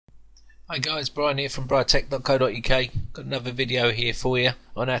Hi guys, Brian here from bcdedit.exe. Got another video here for you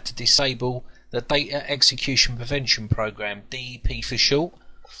on how to disable the Data Execution Prevention Program, DEP for short.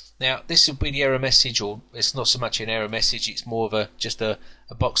 Now this will be the error message, or it's not so much an error message, it's more of just a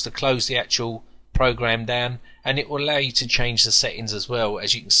box to close the actual program down, and it will allow you to change the settings as well.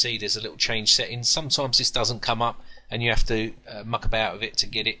 As you can see, there's a little change settings. Sometimes this doesn't come up and you have to muck about with it to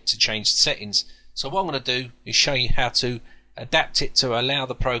get it to change the settings. So what I'm going to do is show you how to adapt it to allow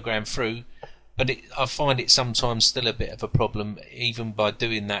the program through, but I find it sometimes still a bit of a problem even by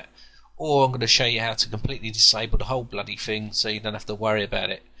doing that. Or I'm going to show you how to completely disable the whole bloody thing so you don't have to worry about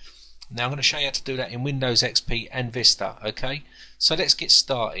it. Now I'm going to show you how to do that in Windows XP and Vista. Okay, so let's get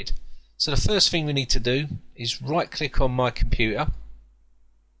started. So the first thing we need to do is right click on my computer,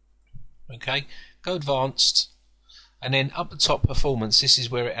 okay, go advanced, and then up the top performance, this is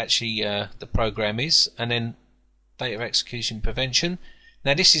where it actually the program is, and then Data Execution Prevention.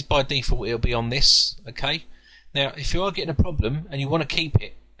 Now this is by default, it'll be on this. Okay, now if you are getting a problem and you want to keep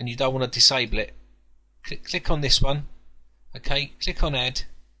it and you don't want to disable it, click on this one. Okay, click on Add,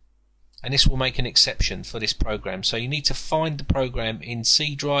 and this will make an exception for this program. So you need to find the program in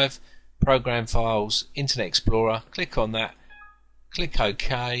C drive, Program Files, Internet Explorer, click on that, click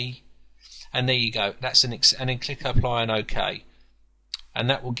OK, and there you go. That's and then click Apply and OK, and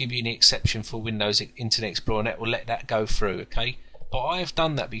that will give you an exception for Windows Internet Explorer, and that will let that go through. Okay, but I have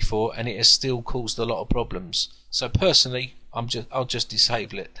done that before and it has still caused a lot of problems. So personally, I'll just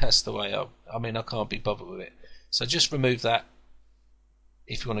disable it. That's the way I mean, I can't be bothered with it. So just remove that.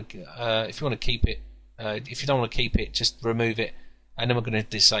 If you want to keep it, if you don't want to keep it, just remove it, and then we're going to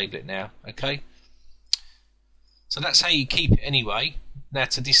disable it now. Okay, so that's how you keep it anyway. Now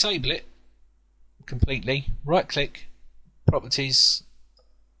to disable it completely, right click, Properties,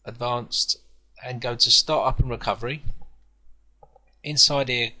 Advanced, and go to Startup and Recovery. Inside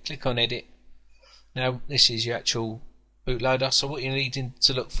here, click on Edit. Now this is your actual bootloader, so what you're needing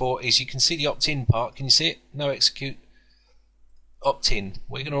to look for is, you can see the Optin part. Can you see it? No execute. Optin.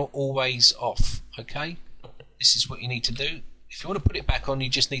 We're going to always off. Okay, this is what you need to do. If you want to put it back on, you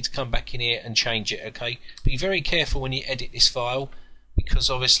just need to come back in here and change it. Okay, be very careful when you edit this file, because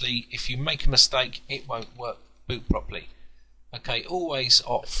obviously if you make a mistake it won't boot properly. Okay, always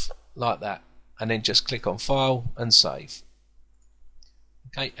off like that, and then just click on File and Save.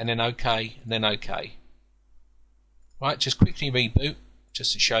 Okay, and then OK, and then OK. Right, just quickly reboot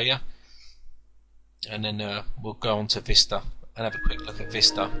just to show you, and then we'll go on to Vista and have a quick look at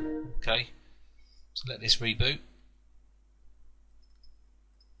Vista. Okay, so let this reboot.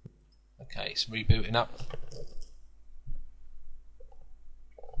 Okay, it's rebooting up.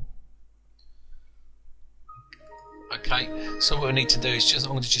 Okay, so what we need to do is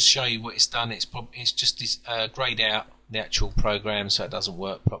I'm going to just show you what it's done. It's just grayed out the actual program, so it doesn't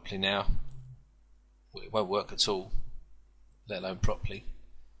work properly now. It won't work at all, let alone properly,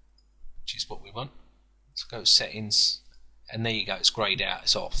 which is what we want. Let's go to Settings, and there you go. It's grayed out.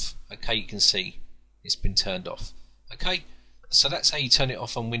 It's off. Okay, you can see it's been turned off. Okay, so that's how you turn it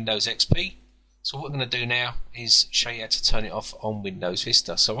off on Windows XP. So what we're going to do now is show you how to turn it off on Windows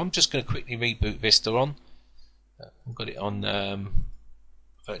Vista. So I'm just going to quickly reboot Vista on. I've got it on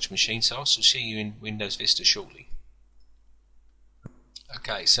virtual machine, so I'll see you in Windows Vista shortly.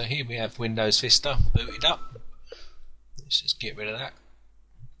 Okay, so here we have Windows Vista booted up. Let's just get rid of that.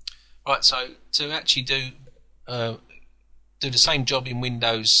 Right, so to actually do the same job in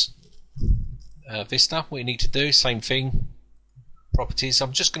Windows Vista, what you need to do, same thing, Properties.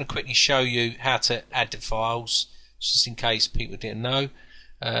 I'm just going to quickly show you how to add the files, just in case people didn't know.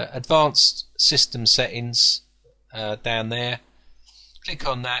 Advanced System Settings, down there, click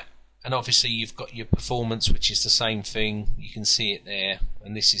on that, and obviously you've got your performance, which is the same thing. You can see it there,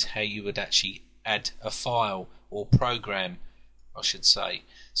 and this is how you would actually add a file or program, I should say.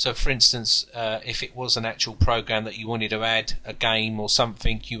 So for instance, if it was an actual program that you wanted to add, a game or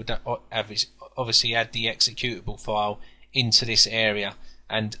something, you would obviously add the executable file into this area,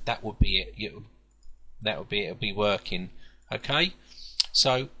 and that would be it. It'll be working. Okay,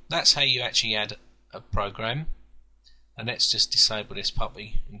 so that's how you actually add a program. And let's just disable this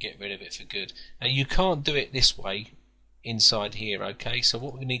puppy and get rid of it for good. Now you can't do it this way inside here. Okay, so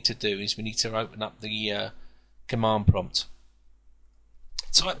what we need to do is we need to open up the command prompt.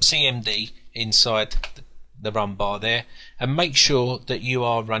 Type CMD inside the run bar there, and make sure that you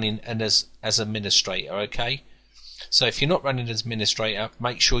are running as administrator. Okay, so if you're not running as administrator,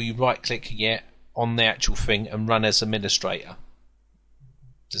 make sure you right click on the actual thing and run as administrator.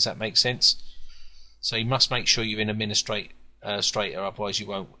 Does that make sense? So you must make sure you're in administrator, otherwise it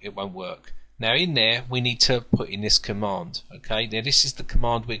won't work. Now in there we need to put in this command. Okay, now this is the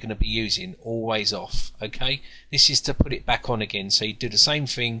command we're going to be using, AlwaysOff. Okay, this is to put it back on again. So you do the same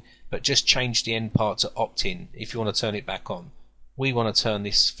thing but just change the end part to Optin if you want to turn it back on. We want to turn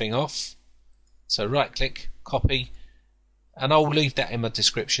this thing off. So right click, copy, and I'll leave that in my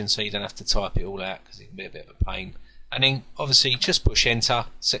description so you don't have to type it all out because it can be a bit of a pain. And then obviously just push enter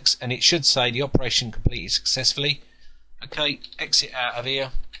and it should say the operation completed successfully. Okay, exit out of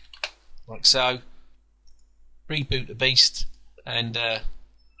here like so, reboot the beast, and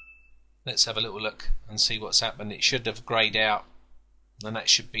let's have a little look and see what's happened. It should have greyed out and that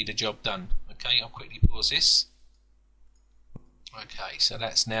should be the job done. Okay, I'll quickly pause this. Okay, so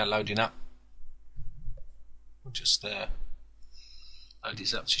that's now loading up. We'll just load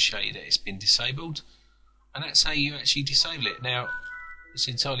this up to show you that it's been disabled, and that's how you actually disable it. Now it's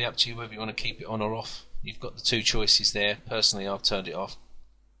entirely up to you whether you want to keep it on or off. You've got the two choices there. Personally I've turned it off.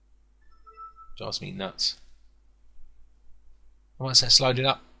 Drives me nuts. Once that's loaded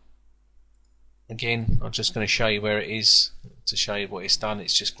up, again I'm just going to show you where it is to show you what it's done.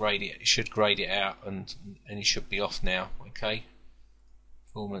 It's just grayed it. It should grade it out and it should be off now. Okay,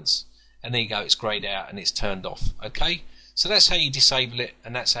 performance, and there you go, it's grayed out and it's turned off. Okay, so that's how you disable it,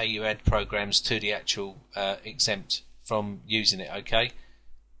 and that's how you add programs to the actual exempt from using it. Okay,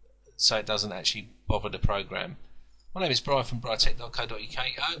 so it doesn't actually bother the program. My name is Brian from bcdedit.exe.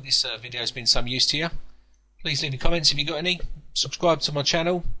 I hope this video has been some use to you. Please leave me comments if you've got any. Subscribe to my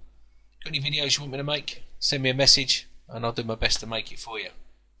channel. Got any videos you want me to make, send me a message and I'll do my best to make it for you.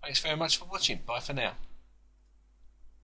 Thanks very much for watching. Bye for now.